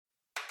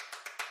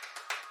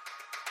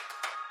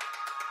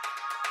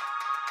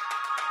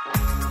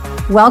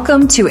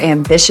Welcome to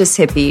Ambitious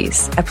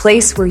Hippies, a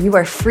place where you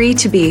are free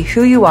to be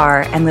who you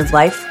are and live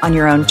life on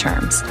your own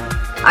terms.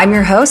 I'm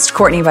your host,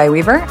 Courtney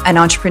Weaver, an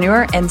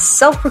entrepreneur and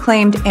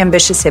self-proclaimed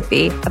ambitious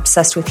hippie,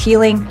 obsessed with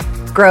healing,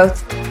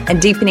 growth,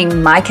 and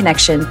deepening my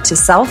connection to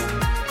self,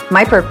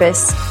 my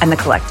purpose, and the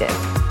collective.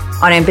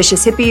 On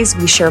Ambitious Hippies,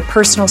 we share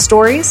personal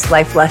stories,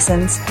 life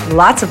lessons,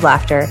 lots of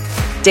laughter,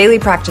 daily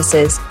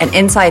practices, and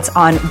insights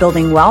on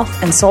building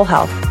wealth and soul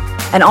health,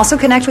 and also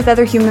connect with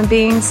other human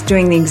beings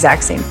doing the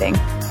exact same thing.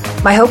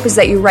 My hope is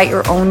that you write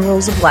your own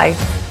rules of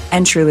life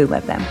and truly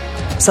live them.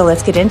 So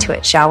let's get into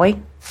it, shall we?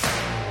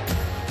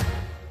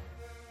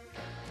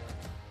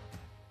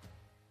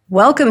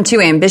 Welcome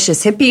to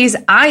Ambitious Hippies.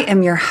 I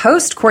am your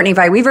host, Courtney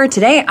Weaver.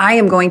 Today, I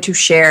am going to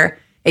share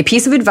a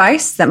piece of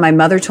advice that my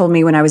mother told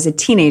me when I was a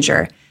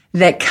teenager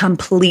that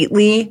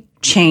completely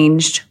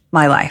changed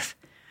my life.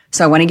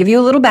 So I want to give you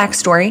a little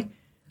backstory.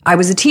 I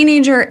was a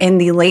teenager in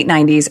the late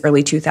 90s,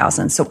 early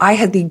 2000s. So I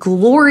had the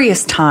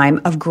glorious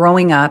time of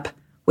growing up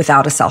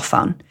without a cell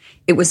phone.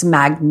 It was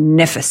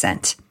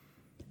magnificent.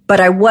 But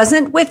I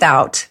wasn't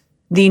without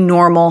the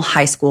normal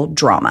high school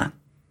drama.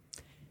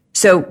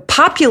 So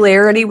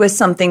popularity was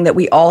something that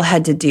we all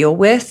had to deal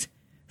with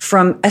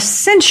from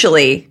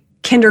essentially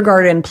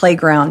kindergarten,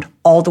 playground,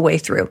 all the way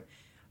through.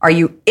 Are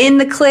you in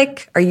the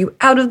clique? Are you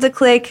out of the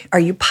clique? Are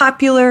you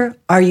popular?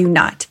 Are you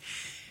not?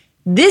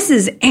 This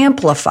is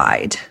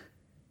amplified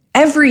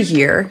every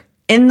year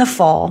in the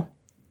fall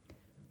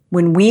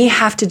when we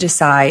have to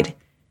decide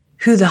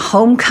who the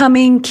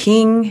homecoming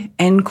king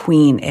and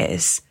queen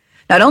is.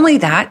 Not only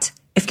that,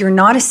 if you're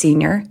not a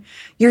senior,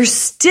 you're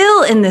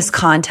still in this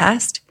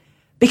contest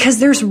because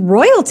there's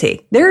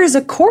royalty. There is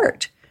a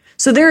court.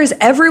 So there is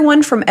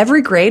everyone from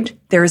every grade.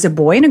 There is a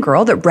boy and a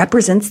girl that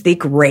represents the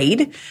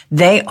grade.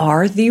 They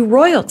are the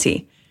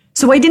royalty.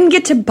 So I didn't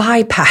get to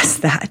bypass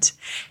that.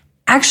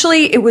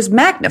 Actually, it was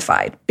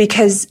magnified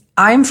because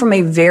I'm from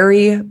a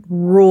very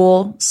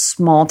rural,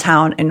 small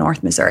town in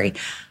North Missouri.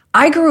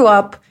 I grew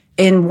up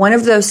in one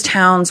of those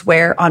towns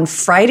where on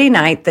Friday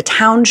night, the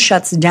town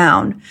shuts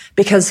down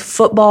because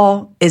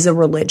football is a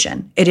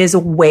religion. It is a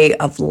way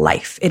of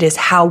life. It is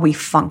how we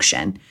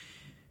function.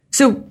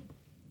 So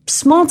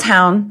small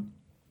town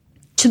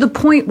to the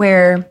point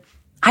where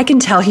I can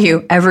tell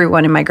you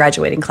everyone in my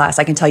graduating class,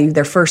 I can tell you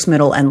their first,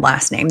 middle, and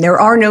last name. There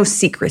are no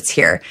secrets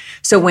here.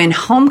 So when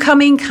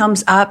homecoming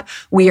comes up,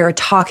 we are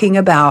talking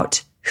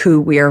about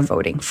who we are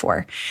voting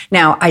for.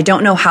 Now, I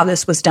don't know how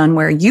this was done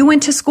where you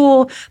went to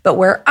school, but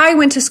where I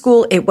went to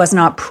school, it was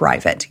not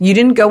private. You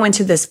didn't go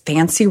into this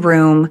fancy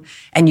room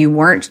and you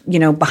weren't,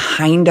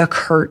 behind a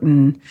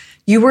curtain.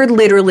 You were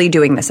literally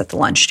doing this at the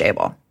lunch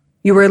table.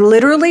 You were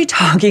literally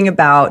talking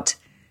about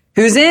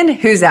who's in,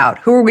 who's out,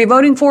 who are we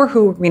voting for,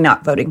 who are we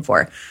not voting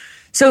for.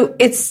 So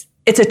it's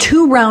a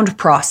 2-round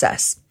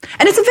process.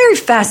 And it's a very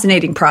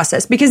fascinating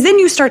process because then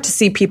you start to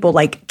see people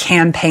like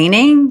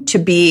campaigning to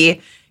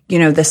be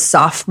the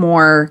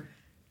sophomore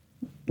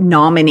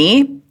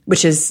nominee,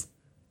 which is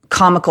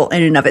comical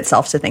in and of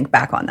itself to think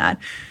back on that.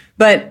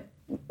 But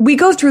we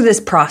go through this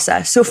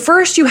process. So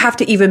first you have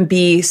to even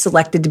be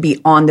selected to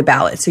be on the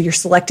ballot. So you're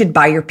selected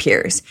by your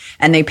peers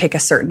and they pick a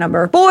certain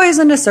number of boys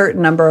and a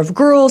certain number of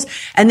girls.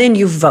 And then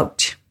you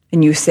vote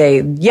and you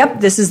say, yep,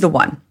 this is the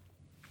one.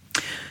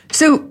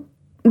 So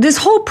this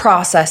whole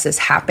process is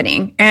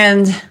happening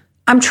and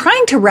I'm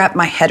trying to wrap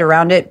my head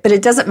around it, but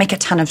it doesn't make a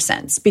ton of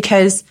sense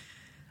because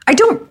I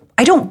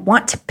don't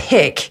want to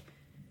pick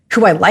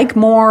who I like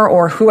more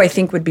or who I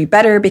think would be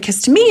better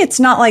because to me, it's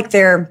not like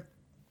they're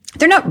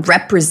not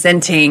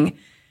representing,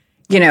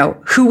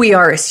 who we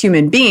are as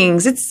human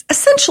beings. It's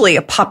essentially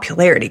a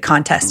popularity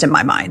contest in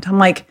my mind. I'm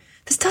like,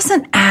 this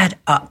doesn't add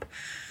up.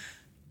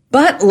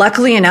 But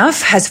luckily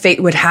enough, as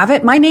fate would have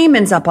it, my name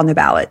ends up on the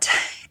ballot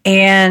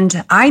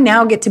and I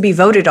now get to be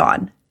voted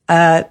on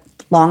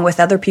along with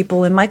other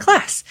people in my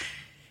class,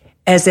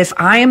 as if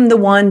I am the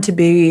one to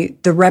be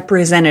the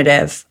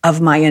representative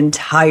of my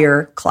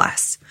entire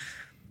class.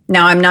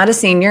 Now, I'm not a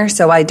senior,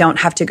 so I don't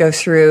have to go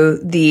through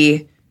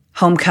the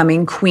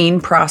homecoming queen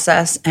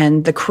process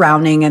and the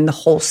crowning and the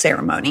whole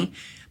ceremony.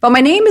 But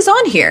my name is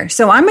on here,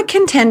 so I'm a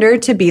contender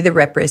to be the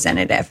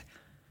representative.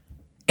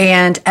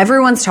 And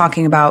everyone's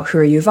talking about who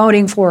are you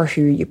voting for,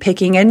 who are you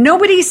picking, and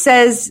nobody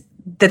says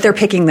that they're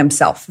picking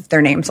themselves if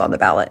their name's on the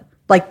ballot.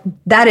 Like,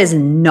 that is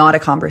not a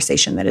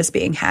conversation that is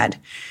being had.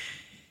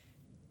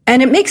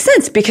 And it makes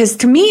sense because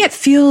to me, it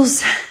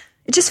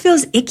just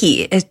feels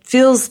icky. It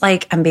feels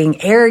like I'm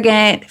being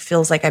arrogant. It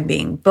feels like I'm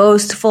being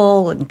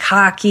boastful and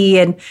cocky.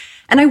 And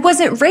I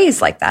wasn't raised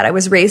like that. I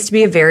was raised to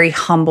be a very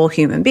humble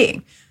human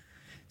being.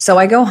 So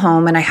I go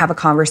home and I have a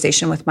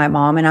conversation with my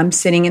mom and I'm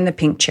sitting in the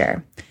pink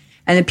chair.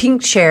 And the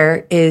pink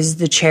chair is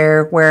the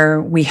chair where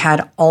we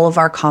had all of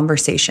our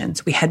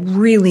conversations. We had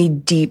really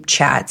deep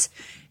chats.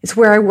 It's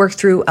where I worked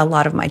through a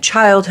lot of my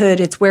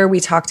childhood. It's where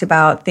we talked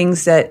about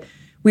things that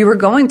we were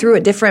going through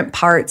at different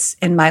parts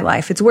in my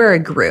life. It's where I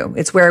grew.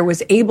 It's where I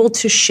was able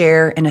to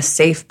share in a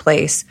safe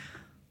place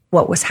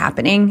what was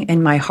happening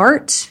in my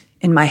heart,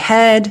 in my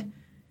head,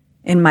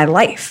 in my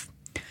life.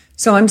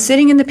 So I'm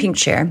sitting in the pink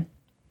chair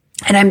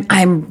And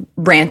I'm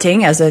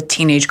ranting as a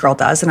teenage girl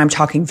does, and I'm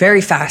talking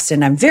very fast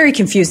and I'm very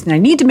confused and I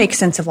need to make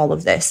sense of all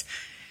of this.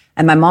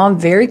 And my mom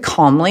very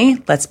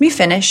calmly lets me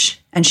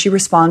finish and she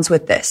responds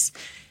with this.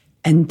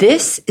 And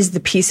this is the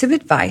piece of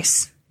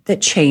advice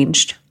that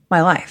changed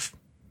my life.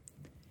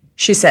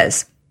 She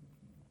says,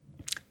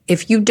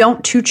 if you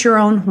don't toot your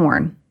own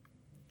horn,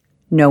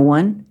 no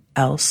one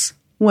else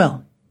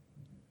will.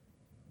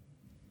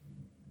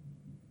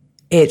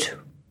 It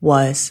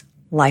was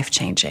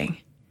life-changing.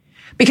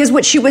 Because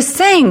what she was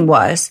saying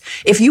was,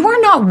 if you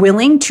are not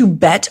willing to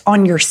bet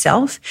on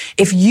yourself,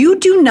 if you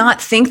do not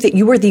think that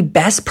you are the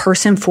best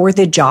person for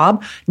the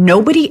job,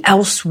 nobody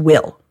else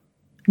will.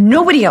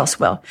 Nobody else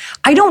will.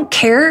 I don't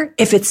care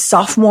if it's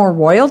sophomore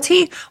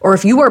royalty or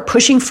if you are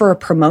pushing for a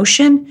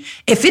promotion.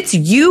 If it's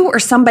you or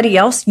somebody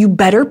else, you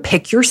better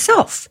pick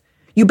yourself.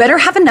 You better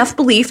have enough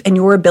belief in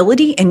your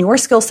ability and your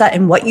skill set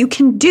and what you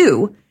can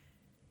do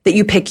that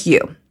you pick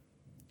you.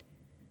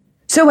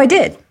 So I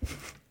did.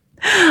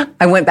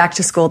 I went back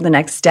to school the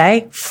next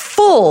day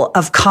full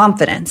of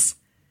confidence.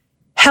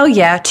 Hell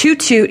yeah,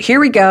 toot toot, here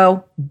we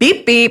go.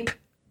 Beep beep.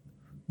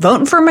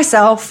 Voting for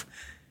myself.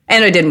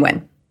 And I didn't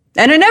win.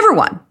 And I never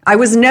won. I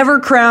was never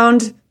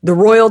crowned the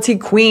royalty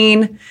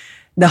queen,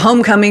 the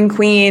homecoming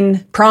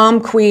queen, prom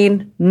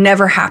queen.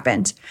 Never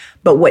happened.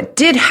 But what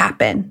did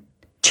happen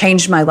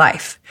changed my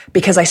life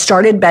because I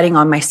started betting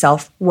on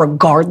myself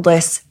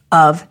regardless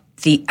of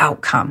the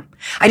outcome.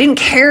 I didn't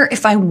care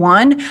if I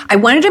won. I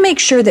wanted to make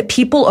sure that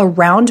people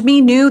around me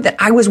knew that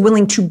I was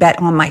willing to bet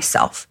on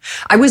myself.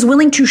 I was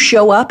willing to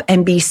show up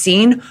and be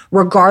seen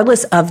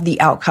regardless of the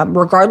outcome,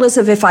 regardless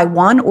of if I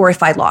won or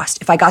if I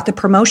lost, if I got the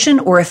promotion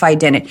or if I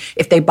didn't,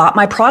 if they bought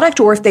my product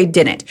or if they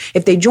didn't,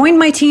 if they joined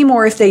my team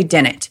or if they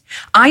didn't.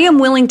 I am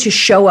willing to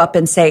show up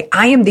and say,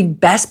 I am the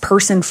best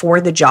person for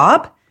the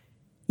job.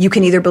 You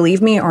can either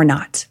believe me or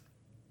not,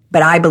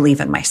 but I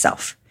believe in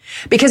myself.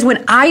 Because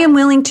when I am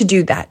willing to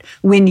do that,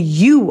 when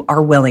you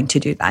are willing to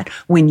do that,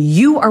 when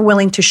you are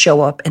willing to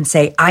show up and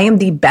say, I am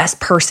the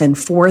best person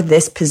for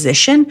this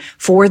position,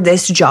 for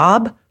this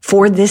job,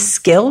 for this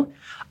skill,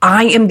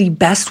 I am the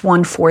best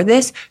one for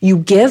this, you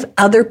give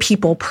other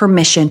people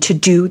permission to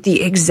do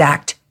the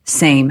exact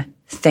same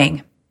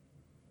thing.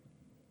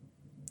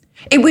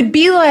 It would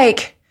be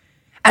like,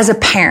 as a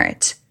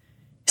parent,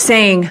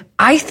 saying,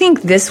 I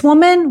think this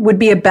woman would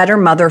be a better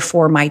mother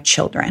for my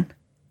children.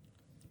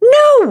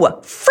 No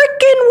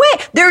freaking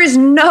way. There is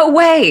no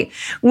way.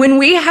 When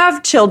we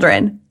have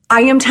children,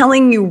 I am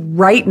telling you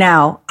right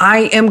now,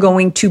 I am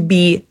going to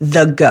be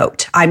the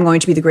GOAT. I'm going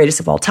to be the greatest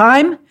of all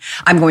time.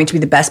 I'm going to be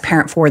the best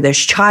parent for this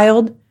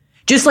child,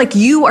 just like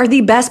you are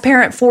the best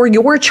parent for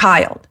your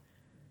child.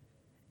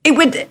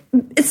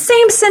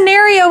 Same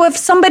scenario of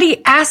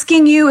somebody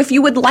asking you if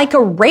you would like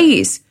a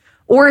raise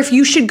or if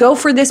you should go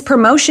for this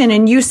promotion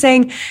and you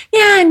saying,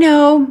 yeah,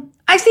 no,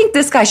 I think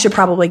this guy should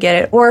probably get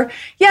it. Or,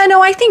 yeah,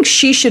 no, I think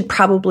she should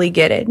probably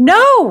get it.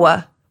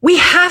 No, we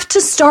have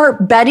to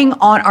start betting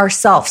on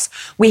ourselves.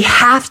 We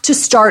have to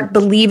start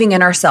believing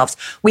in ourselves.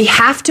 We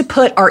have to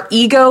put our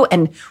ego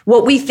and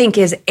what we think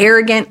is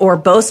arrogant or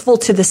boastful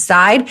to the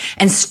side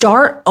and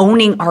start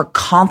owning our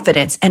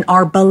confidence and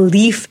our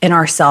belief in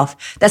ourselves.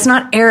 That's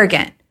not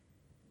arrogant.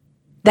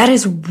 That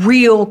is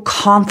real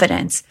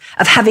confidence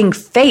of having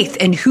faith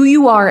in who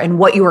you are and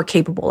what you are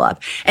capable of.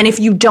 And if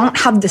you don't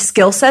have the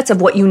skill sets of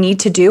what you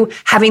need to do,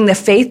 having the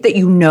faith that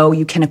you know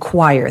you can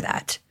acquire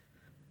that.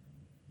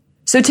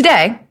 So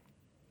today,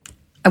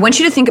 I want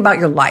you to think about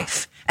your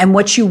life and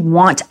what you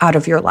want out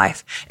of your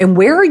life. And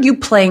where are you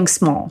playing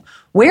small?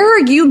 Where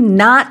are you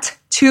not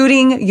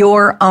tooting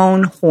your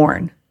own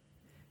horn?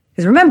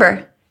 Because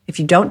remember, if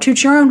you don't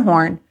toot your own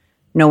horn,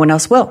 no one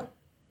else will.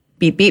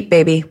 Beep, beep,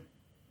 baby.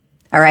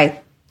 All right.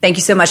 Thank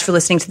you so much for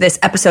listening to this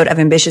episode of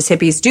Ambitious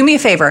Hippies. Do me a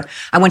favor.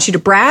 I want you to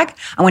brag.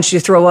 I want you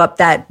to throw up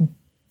that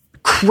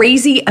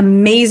crazy,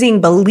 amazing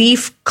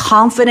belief,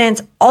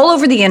 confidence all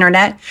over the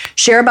internet.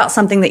 Share about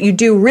something that you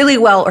do really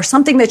well or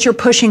something that you're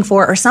pushing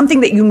for or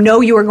something that you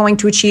know you are going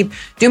to achieve.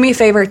 Do me a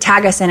favor.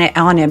 Tag us in it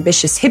on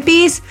Ambitious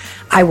Hippies.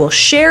 I will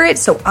share it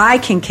so I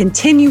can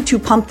continue to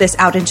pump this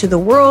out into the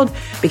world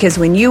because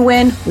when you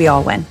win, we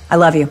all win. I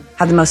love you.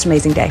 Have the most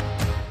amazing day.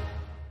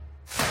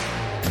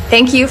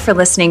 Thank you for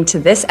listening to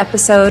this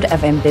episode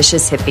of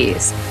Ambitious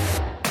Hippies.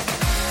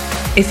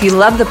 If you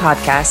love the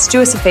podcast,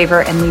 do us a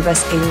favor and leave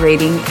us a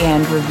rating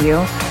and review.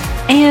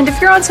 And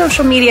if you're on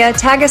social media,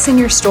 tag us in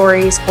your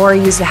stories or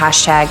use the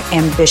hashtag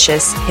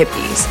Ambitious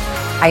Hippies.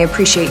 I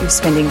appreciate you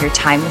spending your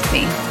time with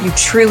me. You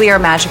truly are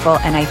magical,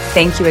 and I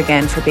thank you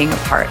again for being a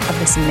part of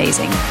this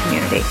amazing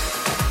community.